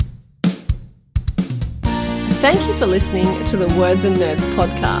Thank you for listening to the Words and Nerds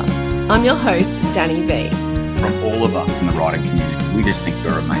podcast. I'm your host, Danny V. From all of us in the writing community, we just think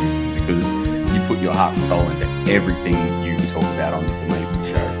you're amazing because you put your heart and soul into everything you talk about on this amazing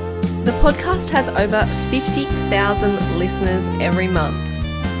show. The podcast has over 50,000 listeners every month.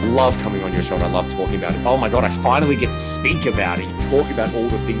 I love coming on your show and I love talking about it. Oh my God, I finally get to speak about it. You talk about all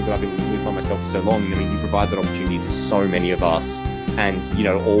the things that I've been living by myself for so long. I mean, you provide that opportunity to so many of us and, you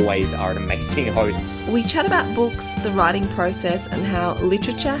know, always are an amazing host. We chat about books, the writing process, and how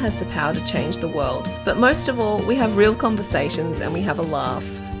literature has the power to change the world. But most of all, we have real conversations and we have a laugh.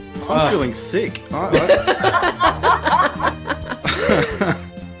 I'm feeling sick.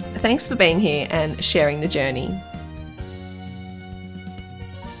 Thanks for being here and sharing the journey.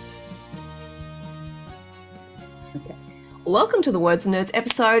 Welcome to the Words and Nerds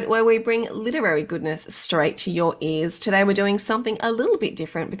episode where we bring literary goodness straight to your ears. Today we're doing something a little bit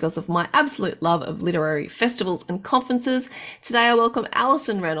different because of my absolute love of literary festivals and conferences. Today I welcome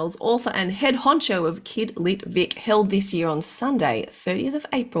Alison Reynolds, author and head honcho of Kid Lit Vic, held this year on Sunday, 30th of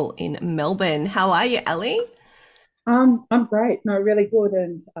April in Melbourne. How are you, Ali? I'm great. No, really good.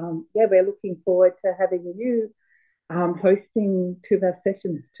 And we're looking forward to having you hosting two of our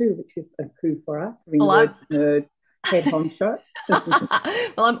sessions too, which is a coup for us. Words and Nerds head honcho.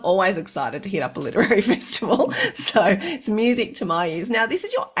 Well, I'm always excited to hit up a literary festival, so it's music to my ears. Now, this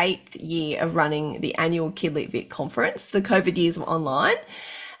is your 8th year of running the annual Kid Lit Vic conference. The COVID years were online,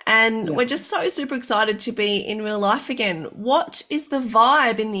 and we're just so super excited to be in real life again. What is the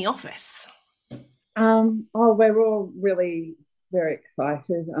vibe in the office? We're all really very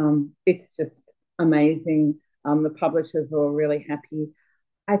excited. It's just amazing. The publishers are all really happy.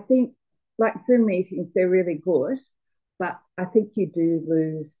 I think, like Zoom meetings, they're really good, but I think you do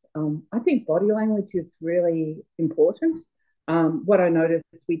lose. I think body language is really important. What I noticed,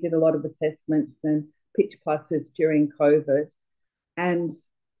 we did a lot of assessments and pitch pluses during COVID, and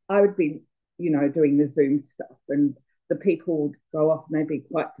I would be, doing the Zoom stuff, and the people would go off and they'd be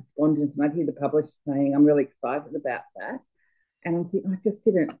quite despondent, and I'd hear the publisher saying, "I'm really excited about that," and I think I just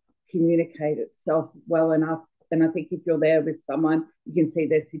didn't communicate itself well enough. And I think if you're there with someone, you can see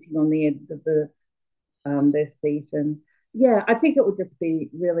they're sitting on the end of their seat. And I think it would just be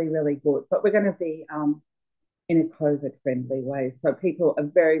really, really good. But we're going to be in a COVID-friendly way. So people are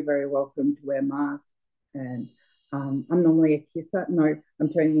very, very welcome to wear masks. And I'm normally a kisser. No, I'm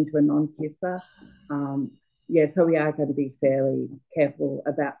turning into a non-kisser. So we are going to be fairly careful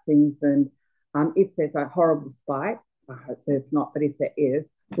about things. And if there's a horrible spike, I hope there's not, but if there is,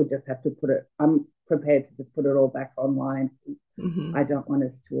 we'll just have to put it, I'm prepared to just put it all back online. Mm-hmm. I don't want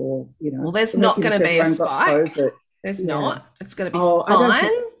us to all, Well, there's not going to be a spike. There's not. It's going to be fine.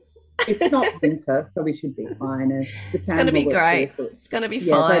 It's not winter, so we should be fine. And it's going to be great. It's going to be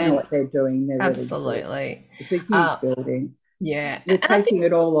fine. They know what they're doing. They're absolutely. Really it's a huge building. Yeah. We're taking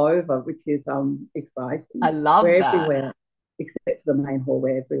it all over, which is exciting. I love we're that. Everywhere, except the main hall.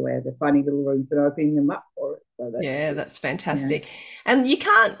 We're everywhere. They're finding little rooms and opening them up for it. So that's fantastic. Yeah. And you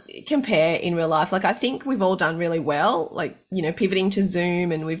can't compare in real life. Like, I think we've all done really well, like, pivoting to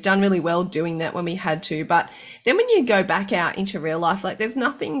Zoom, and we've done really well doing that when we had to. But then when you go back out into real life, like, there's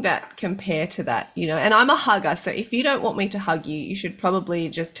nothing that compare to that, and I'm a hugger. So if you don't want me to hug you, you should probably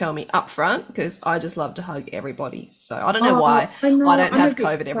just tell me up front, because I just love to hug everybody. So I don't know why I don't have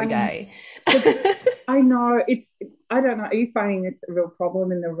COVID every day. I know. I don't know. Are you finding it's a real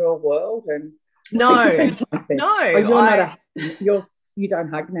problem in the real world? And No. You don't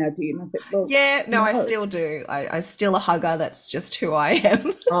hug now, do you? I said, no, I still do. I'm still a hugger. That's just who I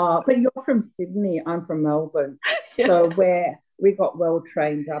am. But you're from Sydney. I'm from Melbourne. Yeah. So we got well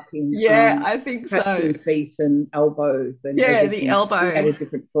trained up in I think so. Feet and elbows and the elbow. You had a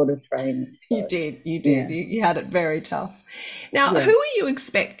different sort of training. So. You did. Yeah. You had it very tough. Now, who are you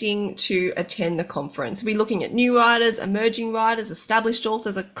expecting to attend the conference? Are we looking at new writers, emerging writers, established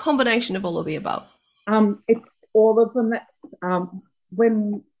authors, a combination of all of the above? It's all of them. That's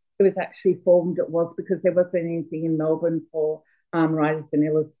when it was actually formed. It was because there wasn't anything in Melbourne for writers and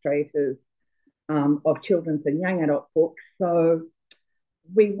illustrators of children's and young adult books. So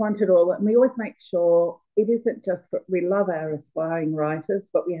we wanted all, and we always make sure it isn't just we love our aspiring writers,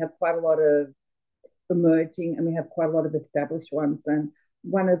 but we have quite a lot of emerging and we have quite a lot of established ones. And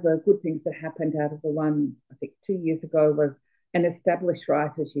one of the good things that happened out of the one, I think 2 years ago, was an established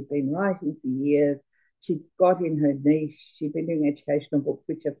writer. She'd been writing for years. She got in her niche. She'd been doing educational books,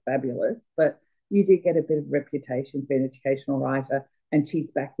 which are fabulous, but you do get a bit of reputation for an educational writer, and she's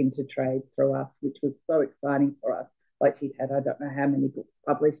back into trade through us, which was so exciting for us. Like, she'd had, I don't know how many books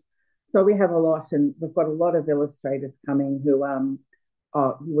published. So we have a lot, and we've got a lot of illustrators coming who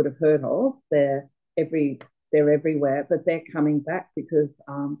you would have heard of. They're every they're everywhere, but they're coming back because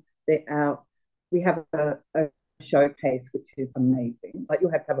we have a showcase which is amazing. Like,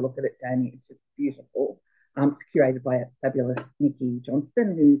 you'll have to have a look at it, Danny. It's just beautiful. It's curated by a fabulous Nikki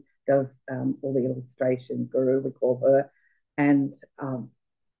Johnston, who does all the illustration guru, we call her, and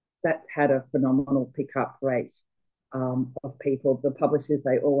that's had a phenomenal pickup rate of people. The publishers,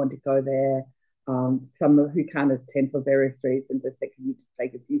 they all want to go there. Some who can't attend for various reasons, they said, can you just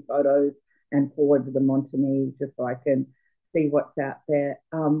take a few photos and forward them on to me just so I can see what's out there.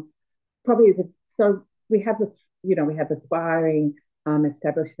 So we have we have aspiring,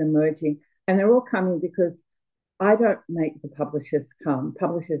 established, emerging, and they're all coming because I don't make the publishers come.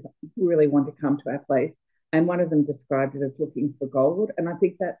 Publishers really want to come to our place, and one of them described it as looking for gold. And I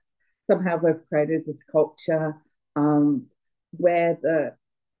think that somehow we've created this culture where the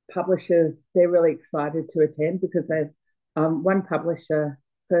publishers, they're really excited to attend because they've one publisher,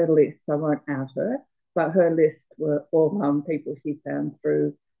 her list, I won't out her, but her list were all people she found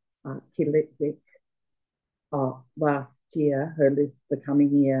through Kidlit last year, her list the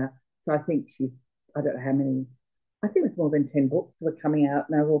coming year. So I think I don't know how many, I think it's more than 10 books were coming out,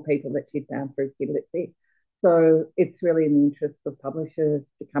 and they're all people that she found through Kidlit. So it's really in the interest of publishers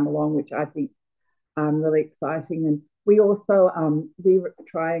to come along, which I think really exciting. And we also we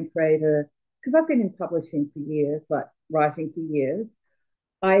try and create because I've been in publishing for years, like writing for years.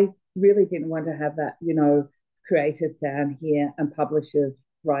 I really didn't want to have that, creators down here and publishers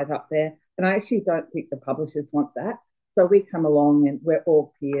right up there. And I actually don't think the publishers want that. So we come along and we're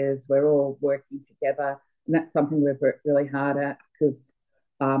all peers, we're all working together. And that's something we've worked really hard at, because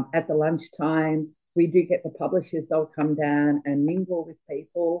at the lunchtime, we do get the publishers, they'll come down and mingle with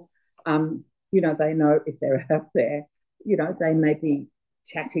people. They know if they're out there, they may be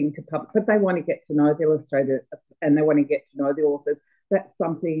chatting to public, but they want to get to know the illustrator and they want to get to know the authors. That's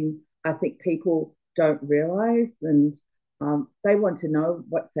something I think people don't realize, and they want to know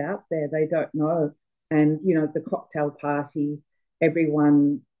what's out there. They don't know. And, the cocktail party,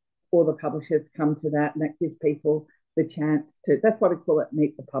 all the publishers come to that, and that gives people the chance that's why we call it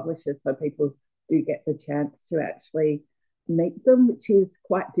Meet the Publishers. So people do get the chance to actually meet them, which is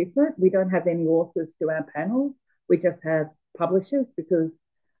quite different. We don't have any authors to our panels. We just have publishers, because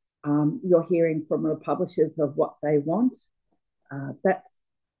you're hearing from the publishers of what they want. That's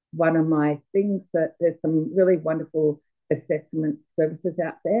one of my things, that there's some really wonderful assessment services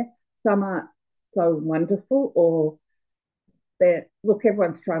out there. Some aren't so wonderful, or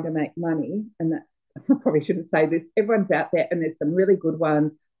everyone's trying to make money, and that I probably shouldn't say this. Everyone's out there, and there's some really good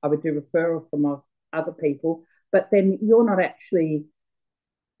ones. I would do referral from other people, but then you're not actually,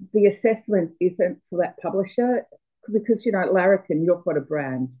 the assessment isn't for that publisher, because, Larrikin, you've got a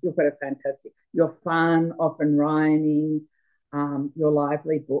brand, you've got a fantastic, you're fun, often rhyming, your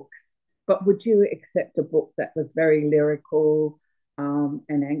lively books. But would you accept a book that was very lyrical and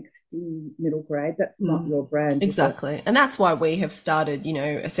angsty middle grade? That's not your brand. Exactly. And that's why we have started,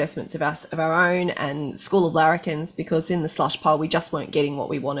 assessments of our own and School of Larrikins, because in the slush pile we just weren't getting what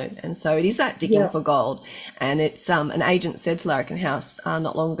we wanted. And so it is that digging for gold. And it's an agent said to Larrikin House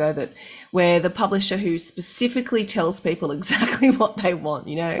not long ago that we're the publisher who specifically tells people exactly what they want,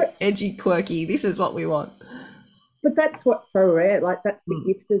 edgy, quirky, this is what we want. But that's what's so rare. Like, that's the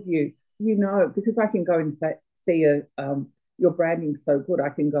gift of you, because I can go and see your branding's so good. I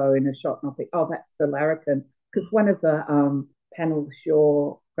can go in a shop and I'll think, oh, that's the Larrikin. Because one of the panels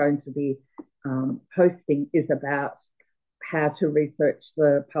you're going to be hosting is about how to research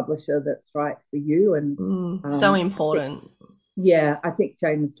the publisher that's right for you. And so important. I think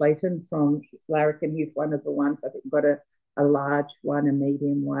James Layton from Larrikin, he's one of the ones. I think we've got a large one, a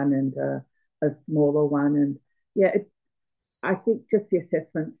medium one, and a smaller one. And I think just the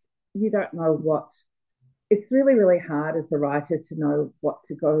assessments, you don't know what. It's really, really hard as a writer to know what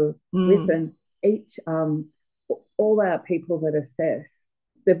to go with. And all our people that assess,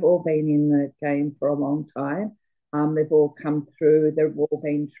 they've all been in the game for a long time. They've all come through. They've all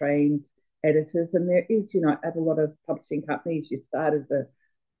been trained editors. And there is, at a lot of publishing companies, you start as an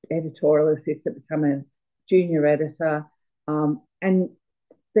editorial assistant, become a junior editor. And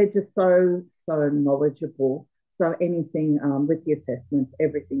they're just so knowledgeable. So anything with the assessments,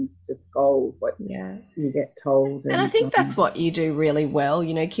 everything's just gold, what you get told. And I think that's what you do really well.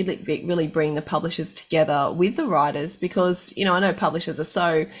 Kidlit Vic really bring the publishers together with the writers, because, I know publishers are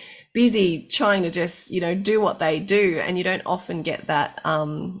so busy trying to just, do what they do, and you don't often get that,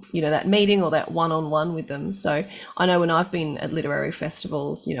 that meeting or that one-on-one with them. So I know when I've been at literary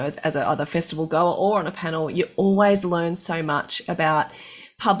festivals, as a either festival goer or on a panel, you always learn so much about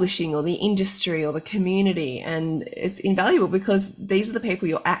publishing or the industry or the community, and it's invaluable because these are the people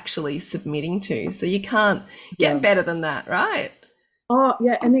you're actually submitting to, so you can't get better than that, right? Oh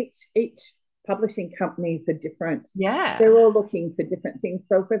yeah, and each publishing companies are different. Yeah, they're all looking for different things.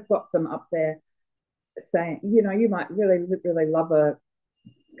 So if we've got them up there saying, you might really love a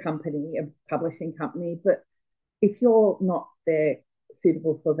company, a publishing company, but if you're not there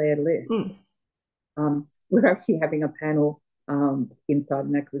suitable for their list, we're actually having a panel inside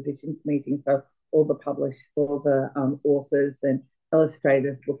an acquisitions meeting. So all the authors and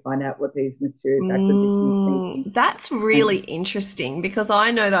illustrators will find out what these mysterious acquisitions meetings. That's really interesting, because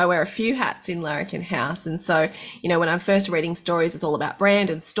I know that I wear a few hats in Larrikin House. And so, when I'm first reading stories, it's all about brand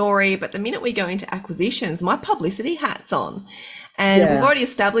and story. But the minute we go into acquisitions, my publicity hat's on. And we've already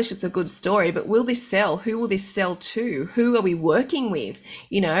established it's a good story, but will this sell? Who will this sell to? Who are we working with?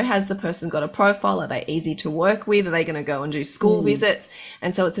 Has the person got a profile? Are they easy to work with? Are they going to go and do school visits?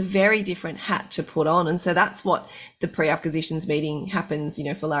 And so it's a very different hat to put on. And so that's what the pre-acquisitions meeting happens,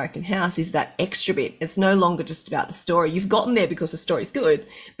 for Larrikin House, is that extra bit. It's no longer just about the story. You've gotten there because the story's good,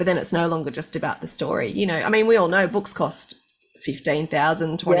 but then it's no longer just about the story. We all know books cost $15,000,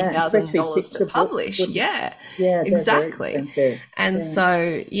 $20,000 to publish. Yeah, exactly. And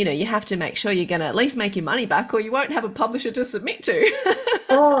so, you have to make sure you're going to at least make your money back, or you won't have a publisher to submit to.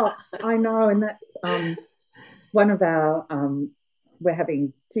 Oh, I know. And that's one of our, we're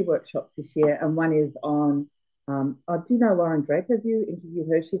having 2 workshops this year, and one is on, do you know Lauren Drake? Have you interviewed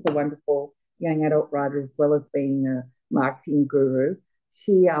her? She's a wonderful young adult writer, as well as being a marketing guru.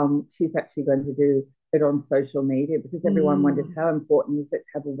 She's actually going to do it on social media, because everyone wonders how important is it to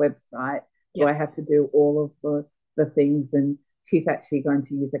have a website. Do I have to do all of the things? And she's actually going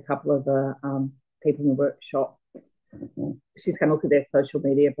to use a couple of the people in the workshop. She's going to look at their social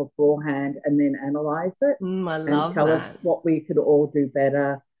media beforehand and then analyze it. I love and tell that. us what we could all do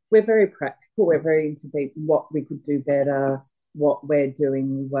better. We're very practical. We're very into what we could do better, what we're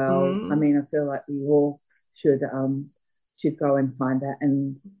doing well. I mean, I feel like we all should go and find that,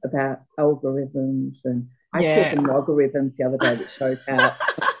 and about algorithms. And I called them logarithms the other day, that shows how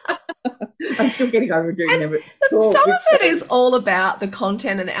I'm still getting over doing them. Some of it is all about the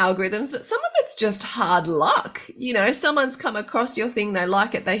content and the algorithms, but some of it's just hard luck. Someone's come across your thing, they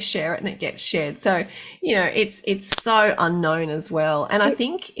like it, they share it, and it gets shared. So, it's so unknown as well. And I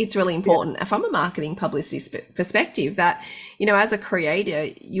think it's really important from a marketing publicity perspective that, as a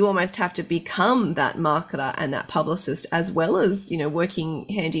creator, you almost have to become that marketer and that publicist, as well as, working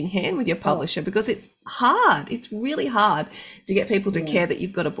hand in hand with your publisher, because it's hard. It's really hard to get people to care that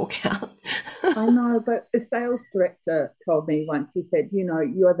you've got a book out. I know, but the sales director told me once, he said,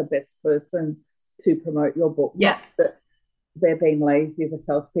 you're the best person to promote your book. Yeah. Not that they're being lazy, the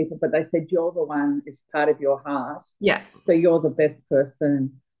salespeople, but they said you're the one, it's part of your heart. Yeah. So you're the best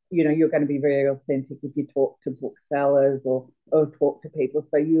person. You're going to be very authentic if you talk to booksellers or talk to people.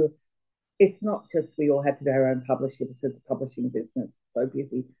 So it's not just we all have to do our own publishing, because the publishing business is so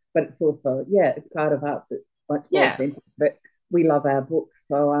busy, but it's also, it's part of us. It's much more authentic, but we love our books.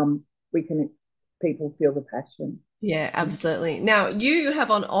 So people feel the passion. Yeah, absolutely. Now, you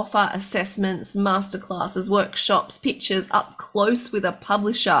have on offer assessments, masterclasses, workshops, pictures up close with a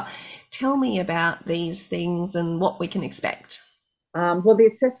publisher. Tell me about these things and what we can expect. Well, the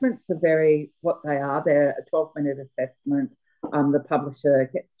assessments are what they are. They're a 12-minute assessment. The publisher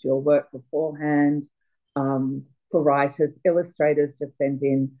gets your work beforehand. For writers, illustrators just send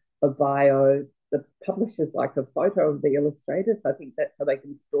in a bio. The publisher's like a photo of the illustrators. I think that's how they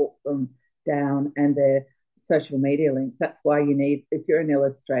can stalk them down, and their social media links. That's why you need, if you're an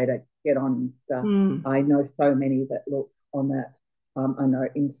illustrator, get on Insta. I know so many that look on that. I know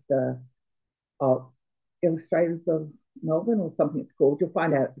Insta of Illustrators of Melbourne, or something it's called. You'll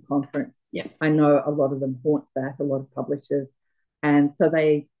find out at the conference. Yeah. I know a lot of them haunt that, a lot of publishers. And so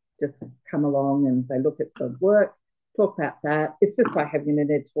they just come along and they look at the work, talk about that. It's just like having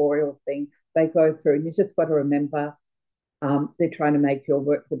an editorial thing. They go through, and you just got to remember, they're trying to make your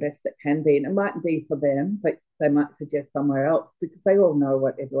work the best it can be. And it mightn't be for them, but they might suggest somewhere else, because they all know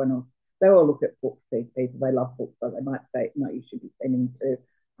what everyone else, they all look at books, these people, they love books, so they might say, no, you should be sending to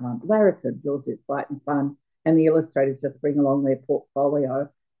Larrikin, yours is light and fun. And the illustrators just bring along their portfolio,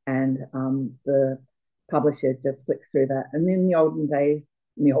 and the publisher just flicks through that. And then in the olden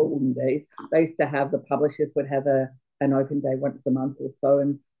days, they used to have, the publishers would have an open day once a month or so,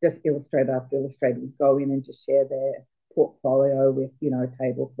 and just illustrator after illustrator would go in and just share their portfolio with, a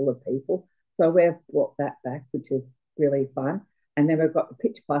table full of people. So we've brought that back, which is really fun. And then we've got the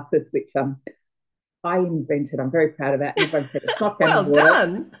pitch classes, which I invented. I'm very proud of that. Everyone said it's not going to work.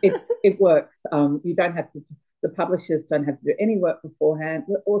 Done. It works. You don't have to The publishers don't have to do any work beforehand.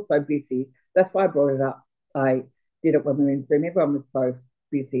 We're all so busy. That's why I brought it up. I did it when we were in Zoom. Everyone was so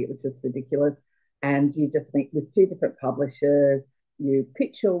busy. It was just ridiculous. And you just meet with two different publishers. You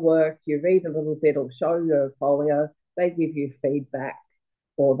pitch your work, you read a little bit or show your folio. They give you feedback,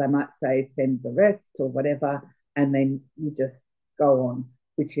 or they might say send the rest or whatever. And then you just go on,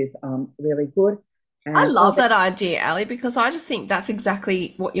 which is really good. And I love that idea, Ali, because I just think that's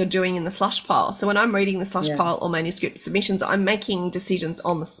exactly what you're doing in the slush pile. So when I'm reading the slush pile or manuscript submissions, I'm making decisions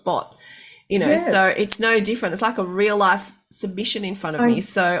on the spot, so it's no different. It's like a real life submission in front of me.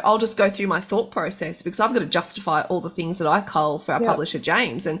 So I'll just go through my thought process because I've got to justify all the things that I cull for our publisher,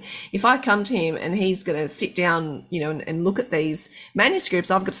 James. And if I come to him and he's going to sit down, and look at these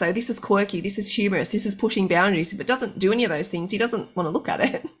manuscripts, I've got to say, this is quirky, this is humorous, this is pushing boundaries. If it doesn't do any of those things, he doesn't want to look at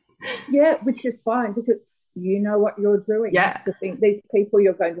it. Yeah, which is fine because you know what you're doing. Yeah. That's the thing. These people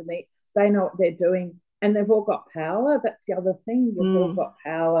you're going to meet, they know what they're doing, and they've all got power. That's the other thing. You've all got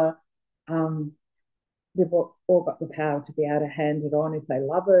power. They've all got the power to be able to hand it on if they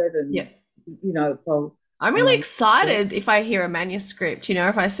love it, and so. I'm really excited if I hear a manuscript,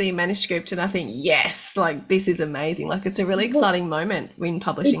 if I see a manuscript and I think, yes, like this is amazing. Like it's a really exciting moment when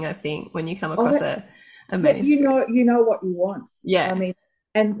publishing, I think, when you come across a manuscript. You know what you want. Yeah. I mean,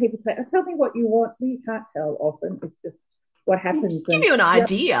 and people say, oh, tell me what you want. Well, you can't tell often. It's just what happens. Give you an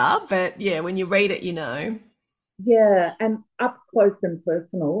idea, but when you read it, Yeah, and up close and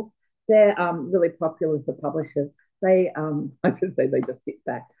personal, they're really popular for publishers. They, I should say, they just sit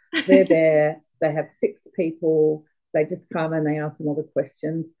back. They're there. They have 6 people. They just come and they ask them all the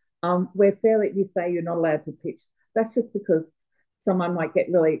questions. We're fairly, you say you're not allowed to pitch. That's just because someone might get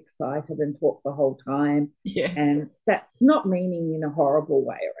really excited and talk the whole time. Yeah. And that's not meaning in a horrible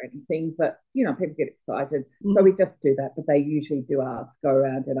way or anything, but, people get excited. So we just do that, but they usually do go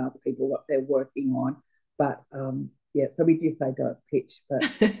around and ask people what they're working on. But, so we do say don't pitch, but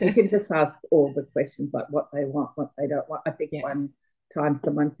you can just ask all the questions, like what they want, what they don't want. I think one time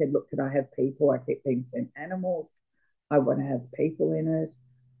someone said, look, can I have people? I keep being sent animals. I want to have people in it.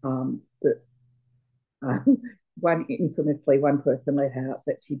 One person let out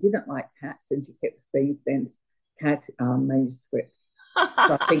that she didn't like cats and she kept being sent cat manuscripts.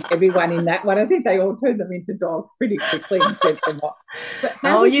 So I think everyone in that one, I think they all turned them into dogs pretty quickly and sent them off.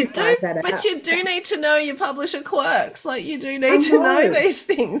 But you do need to know your publisher quirks. Like you do need to know these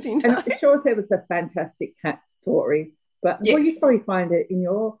things. And I'm sure there was a fantastic cat story, but you probably find it in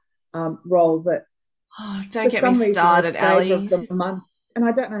your role that. Oh, don't get me started, Ali. And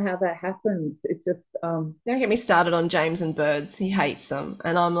I don't know how that happens. It's just don't get me started on James and birds. He hates them,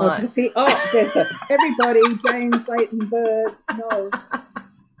 and I'm like, there's everybody, James, Leighton, birds. No,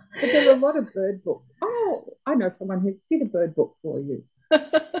 but there are a lot of bird books. Oh, I know someone who did a bird book for you.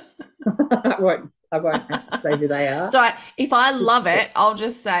 I won't have to say who they are. So if I love it, I'll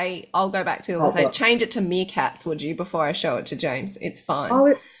just say I'll go back to them and say change it to meerkats, would you, before I show it to James? It's fine.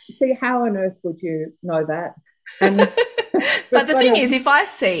 Oh, see, how on earth would you know that? And but the thing is, if I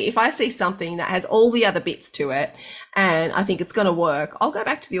see something that has all the other bits to it and I think it's going to work, I'll go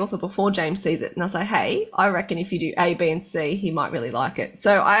back to the author before James sees it and I'll say, hey, I reckon if you do A, B, and C, he might really like it.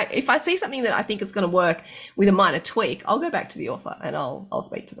 So if I see something that I think is going to work with a minor tweak, I'll go back to the author and I'll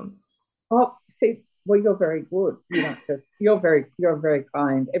speak to them. Oh, see, well, you're very good. You're very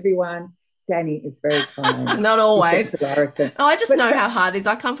kind. Everyone. Danny is very kind. Not always. I just know how hard it is.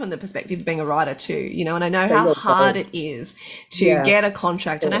 I come from the perspective of being a writer too, and I know how hard it is to get a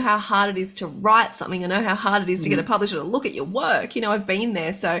contract. I know how hard it is to write something. I know how hard it is to get a publisher to look at your work. I've been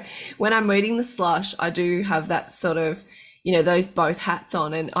there. So when I'm reading the slush, I do have that sort of, those both hats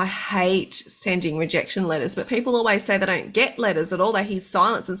on, and I hate sending rejection letters, but people always say they don't get letters at all. They hear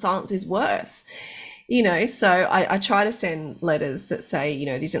silence, and silence is worse. So I try to send letters that say,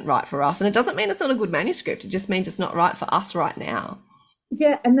 it isn't right for us. And it doesn't mean it's not a good manuscript. It just means it's not right for us right now.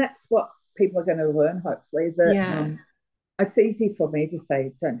 Yeah, and that's what people are going to learn, hopefully. That it's easy for me to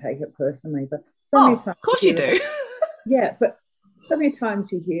say, don't take it personally. But of course you do. Yeah, but so many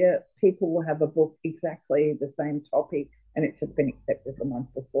times you hear people will have a book exactly the same topic and it's just been accepted the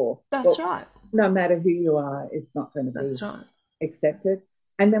month before. That's right. No matter who you are, it's not going to be accepted.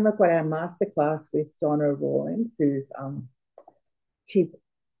 And then we've got our masterclass with Donna Rawlins, who's she's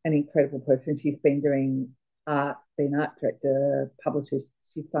an incredible person. She's been doing art, been art director, publisher.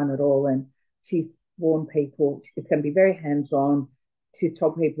 She's done it all, and she's warned people it's going to be very hands-on. She's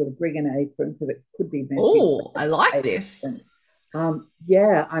told people to bring an apron because it could be messy. Oh, I like this.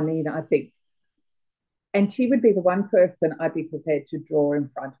 I think, and she would be the one person I'd be prepared to draw in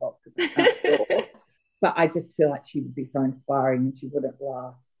front of because I can't draw. But I just feel like she would be so inspiring and she wouldn't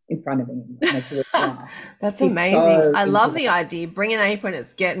laugh. in front of him and make you laugh. That's He's amazing. so I into love the that. idea. Bring an apron,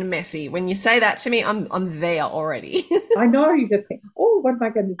 it's getting messy. When you say that to me, I'm there already. I know you just think, oh, what am I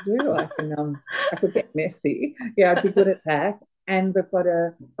going to do? I could get messy. Yeah, I'd be good at that. And we've got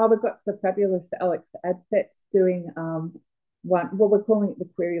the fabulous Alex Adsets doing one. Well, we're calling it the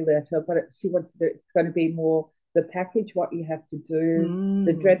query letter, but she wants to do. It's going to be more the package, what you have to do,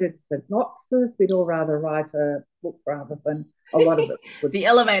 the Mm. dreaded synopsis. We'd all rather write a book rather than a lot of it would. The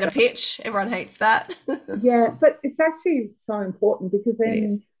elevator pitch. Everyone hates that. Yeah, but it's actually so important because It then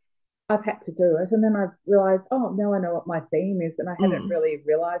is. I've had to do it. And then I've realized, oh, now I know what my theme is. And I hadn't Mm. really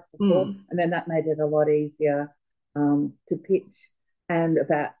realized before. Mm. And then that made it a lot easier to pitch and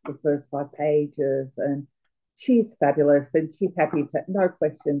about the first 5 pages. And she's fabulous and she's happy to, no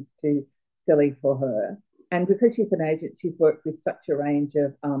questions too silly for her. And because she's an agent, she's worked with such a range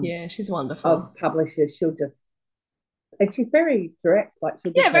Yeah, she's wonderful. of publishers. She'll just, and she's very direct, like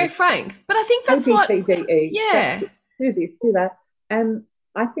she'll just Yeah, very say, frank. But I think A, that's B, what, C, D, E, that's yeah. it. Do this, do that. And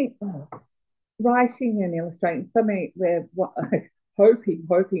I think, oh, writing and illustrating so many we're hoping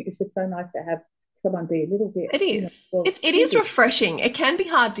it's just so nice to have someone be a little bit, It is. well, It is refreshing. It can be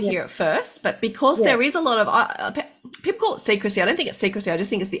hard to yeah, hear at first, but because yeah, there is a lot of people call it secrecy. I don't think it's secrecy. I just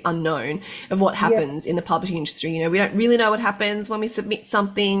think it's the unknown of what yeah, happens in the publishing industry. You know, we don't really know what happens when we submit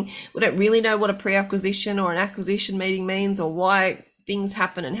something. We don't really know what a pre-acquisition or an acquisition meeting means or why things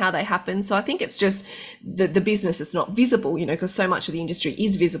happen and how they happen. So I think it's just the business that's not visible, you know, because so much of the industry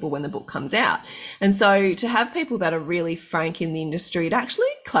is visible when the book comes out. And so to have people that are really frank in the industry, it actually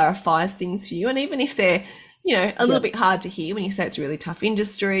clarifies things for you. And even if they're, you know, a yeah. little bit hard to hear when you say it's a really tough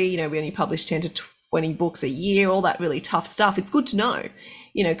industry, you know, we only publish 10 to 20 books a year, all that really tough stuff, it's good to know,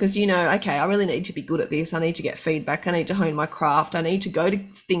 you know, because you know, okay, I really need to be good at this. I need to get feedback. I need to hone my craft. I need to go to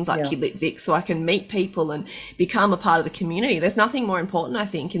things like Yeah. Kidlit Vic so I can meet people and become a part of the community. There's nothing more important, I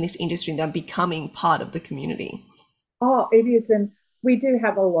think, in this industry than becoming part of the community. Oh, it is. And we do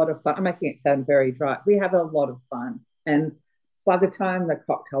have a lot of fun. I'm making it sound very dry. We have a lot of fun. And by the time the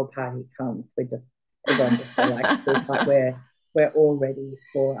cocktail party comes, everyone just relaxes, like we're all ready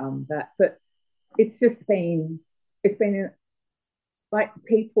for that. But it's just been like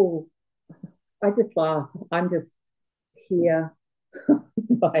people, I just laugh. I'm just here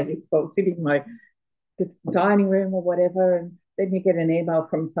by default, sitting in my just dining room or whatever, and then you get an email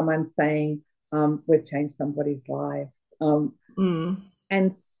from someone saying, we've changed somebody's life. Mm.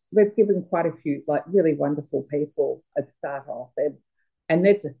 And we've given quite a few like really wonderful people a start off, and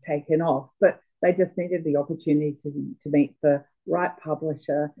they've just taken off, but they just needed the opportunity to meet the right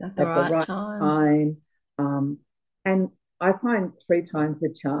publisher At the at the right right time. time. And I find 3 times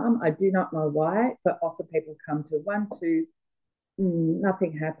the charm. I do not know why, but often people come to 1, 2,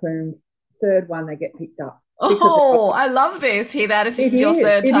 nothing happens. Third one, they get picked up because Oh, I love this. Hear that? If this it is your is,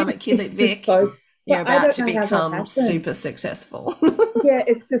 third it time is, at it's Kidlit just Vic, so. you're But I about don't to know how that become happens. super successful. Yeah,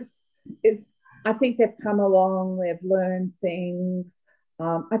 it's. I think they've come along. They've learned things.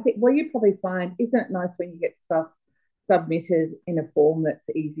 I think. Well, you probably find, isn't it nice when you get stuff submitted in a form that's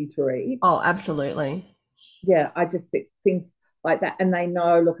easy to read? Oh, absolutely. Yeah, I just think things like that, and they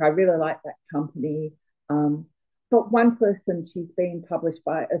know. Look, I really like that company. Um, but one person, she's been published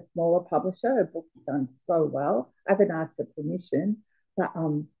by a smaller publisher. Her book's done so well. I haven't asked her permission, but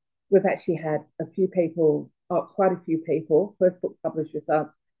we've actually had a few people, quite a few people, first book published with us,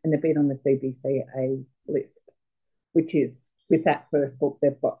 and they've been on the CBCA list, which is with that first book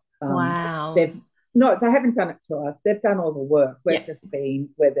they've got. Wow. They've no, they haven't done it to us. They've done all the work. Yeah, We've just been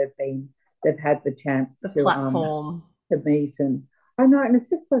where they've been. They've had the chance the platform. to meet, and I know, and it's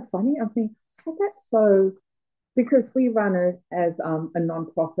just so funny. I think, oh, that's so, because we run it as a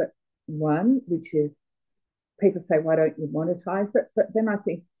non-profit one, which is, people say, why don't you monetize it? But then I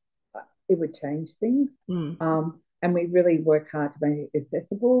think it would change things. Mm. And we really work hard to make it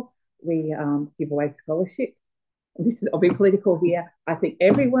accessible. We give away scholarships. I'll be political here. I think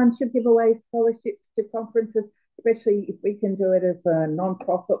everyone should give away scholarships to conferences, especially if we can do it as a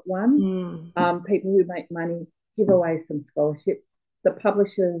non-profit one. Mm. People who make money give away some scholarships. The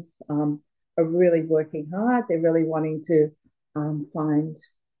publishers are really working hard. They're really wanting to find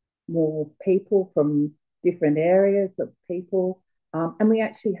more people from different areas of people. And we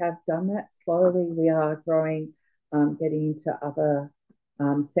actually have done that slowly. We are growing, getting into other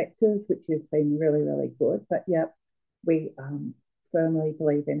sectors, which has been really, really good. But yeah, we firmly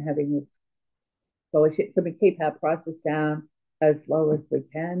believe in having this scholarship. So we keep our prices down as low as we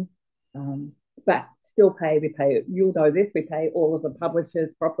can. But still pay, we pay, you'll know this, we pay all of the publishers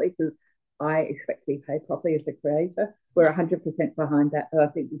properly, because I expect to be paid properly as a creator. We're 100% behind that. But I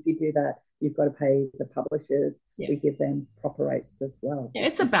think if you do that, you've got to pay the publishers. Yeah. We give them proper rates as well. Yeah,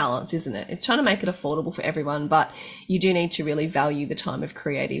 it's a balance, isn't it? It's trying to make it affordable for everyone, but you do need to really value the time of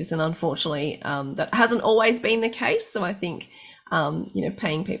creatives. And unfortunately, that hasn't always been the case. So I think,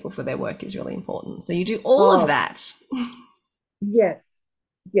 paying people for their work is really important. So you do all of that. Yes.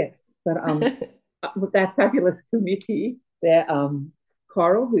 But with that fabulous committee, they're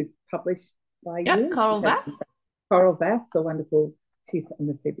Coral, who's published by you. Coral Vass. Coral Vass, the wonderful. She's on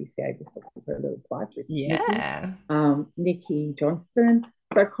the CBCA, just looking for a little prize with Nikki Johnston.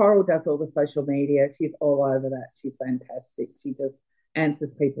 So Coral does all the social media. She's all over that. She's fantastic. She just answers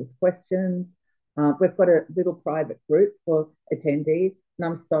people's questions. We've got a little private group for attendees. And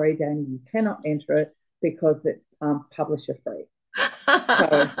I'm sorry, Danny, you cannot enter it because it's publisher free.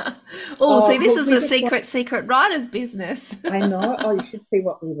 See, this is the secret writer's business. I know. Oh, you should see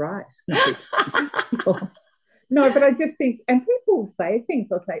what we write. No, but I just think, and people say things.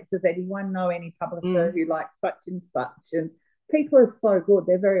 I'll say, does anyone know any publisher who likes such and such? And people are so good.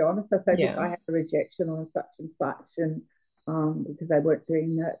 They're very honest. I say, look, I had a rejection on such and such, and because they weren't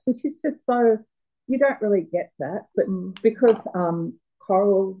doing that, which is just so, you don't really get that. But because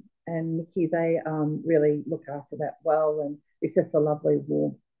Coral and Nikki, they really look after that well, and it's just a lovely,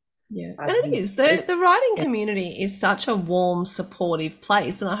 warm. Yeah, and it is. The writing community is such a warm, supportive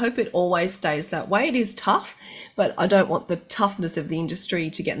place, and I hope it always stays that way. It is tough, but I don't want the toughness of the industry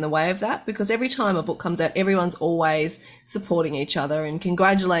to get in the way of that, because every time a book comes out, everyone's always supporting each other and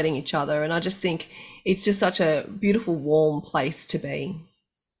congratulating each other, and I just think it's just such a beautiful, warm place to be.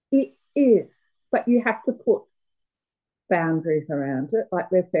 It is, but you have to put boundaries around it. Like,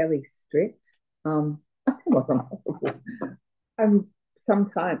 they're fairly strict.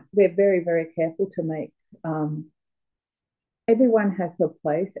 Sometimes they're very, very careful to make everyone has a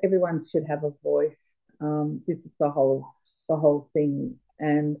place. Everyone should have a voice. This is the whole thing,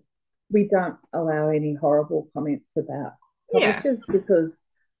 and we don't allow any horrible comments about publishers because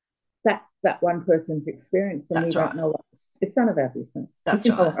that one person's experience, and we don't know what. It's none of our business. That's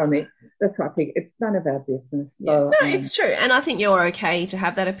right. I mean, that's what I think. It's none of our business. Yeah. So, no, it's true. And I think you're okay to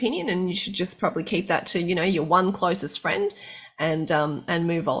have that opinion, and you should just probably keep that to, your one closest friend and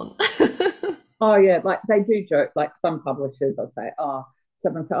move on. Oh, yeah. Like, they do joke, like some publishers, I'll say,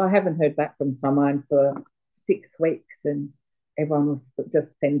 someone say, I haven't heard back from someone for 6 weeks, and everyone will just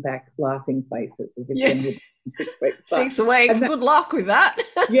send back laughing faces. 6 weeks. 6 weeks. Good luck with that.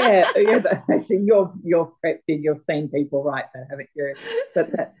 yeah. Actually, you're prepped and you've seen people write that, haven't you?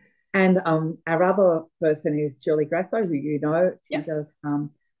 And our other person is Julie Grasso, who you know. She does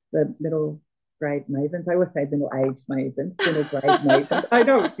the middle grade mavens. I always say middle-aged mavens, middle grade mavens. I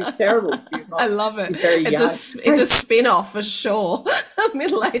know, she's terrible. I love it. It's a spin-off for sure.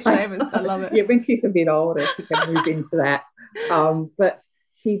 Middle-aged mavens. I love it. Yeah, when she's a bit older, she can move into that. But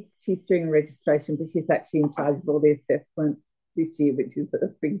she's doing registration, but she's actually in charge of all the assessments this year, which is a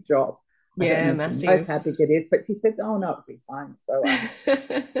big job. Yeah, massive. I don't know how big it is, but she said, "Oh no, it'll be fine." So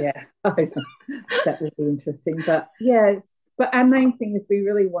yeah, that will be interesting. But yeah, but our main thing is we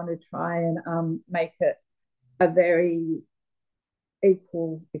really want to try and make it a very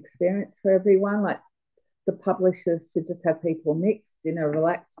equal experience for everyone. Like, the publishers should just have people mixed in a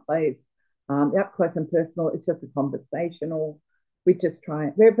relaxed place. Up close and personal, it's just a conversational.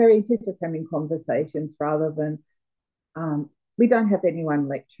 We're very interested in having conversations rather than, we don't have anyone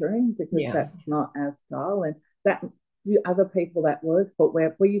lecturing because that's not our style. And that, you other people that work, but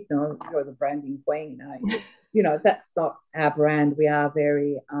you're the branding queen, that's not our brand. We are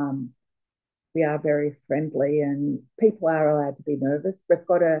very friendly, and people are allowed to be nervous.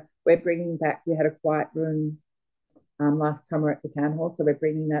 We're bringing back, we had a quiet room last time we were at the town hall, so we're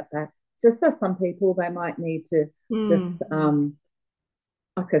bringing that back. Just so some people, they might need to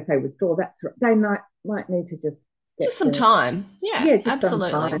I could say withdraw that. They might need to just some time. Yeah,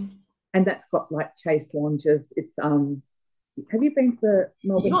 absolutely. Time. And that's got like chase lounges. It's have you been to the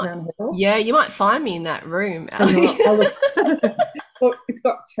Melbourne Town Hall? Yeah, you might find me in that room. Look, it's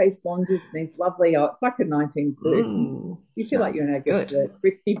got chase lounges and these lovely. It's like a 1930s. You feel like you're in a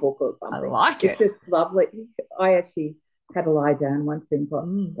Christie book or something. I like it. It's just lovely. I actually had a lie down once and got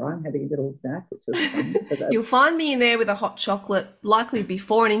Brian having a little snack, which was fun. You'll find me in there with a hot chocolate, likely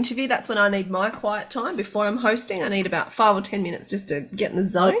before an interview. That's when I need my quiet time. Before I'm hosting, I need about 5 or 10 minutes just to get in the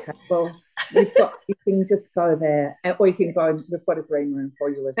zone. Okay, well, you can just go there, or you can go. We've got a green room for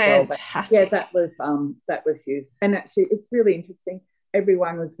you as well. Fantastic. Yeah, that was used, and actually, it's really interesting.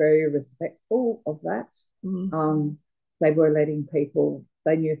 Everyone was very respectful of that. They were letting people.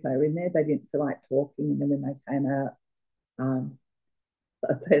 They knew if they were in there. They didn't feel like talking, and then when they came out.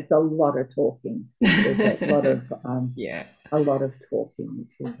 there's a lot of talking. There's a lot of Yeah. a lot of talking,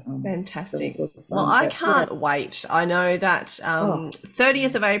 which is Fantastic. really good fun. Well, I But, can't wait. I know that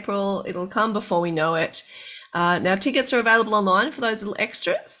 30th of April, it'll come before we know it. Now, tickets are available online for those little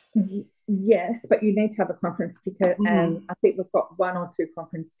extras. Yes, but you need to have a conference ticket, and I think we've got 1 or 2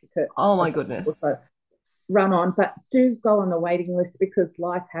 conference tickets. Oh, my goodness. Also run on, but do go on the waiting list because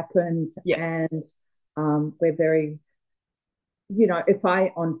life happens, and we're very, if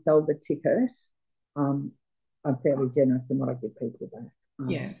I on-sell the ticket, I'm fairly generous in what I give people back.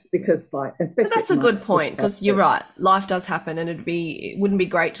 Because especially, but that's a good point, because you're right, life does happen, and it wouldn't be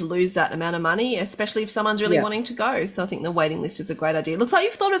great to lose that amount of money, especially if someone's really wanting to go. So I think the waiting list is a great idea. It looks like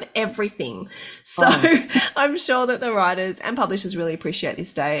you've thought of everything, so I'm sure that the writers and publishers really appreciate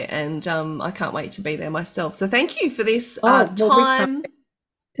this day, and I can't wait to be there myself. So thank you for this time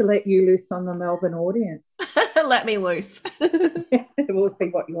to let you loose on the Melbourne audience. Let me loose. We'll see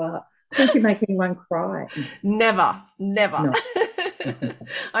what you are. Think you make anyone cry? Never. No.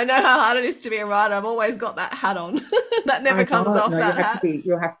 I know how hard it is to be a writer. I've always got that hat on. That never comes off, that hat.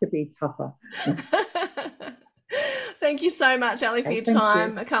 You'll have to be tougher. Thank you so much, Ali, for your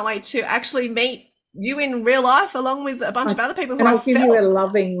time. I can't wait to actually meet you in real life along with a bunch of other people who I'll give you a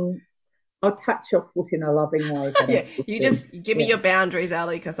loving... I'll touch your foot in a loving way. You just give me your boundaries,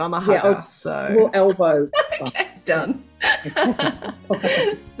 Ali, because I'm a hugger. We'll elbow. Okay, done.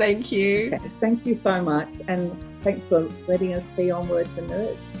 Thank you. Okay, thank you so much, and thanks for letting us be on Words and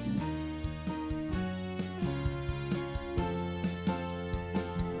Nerds.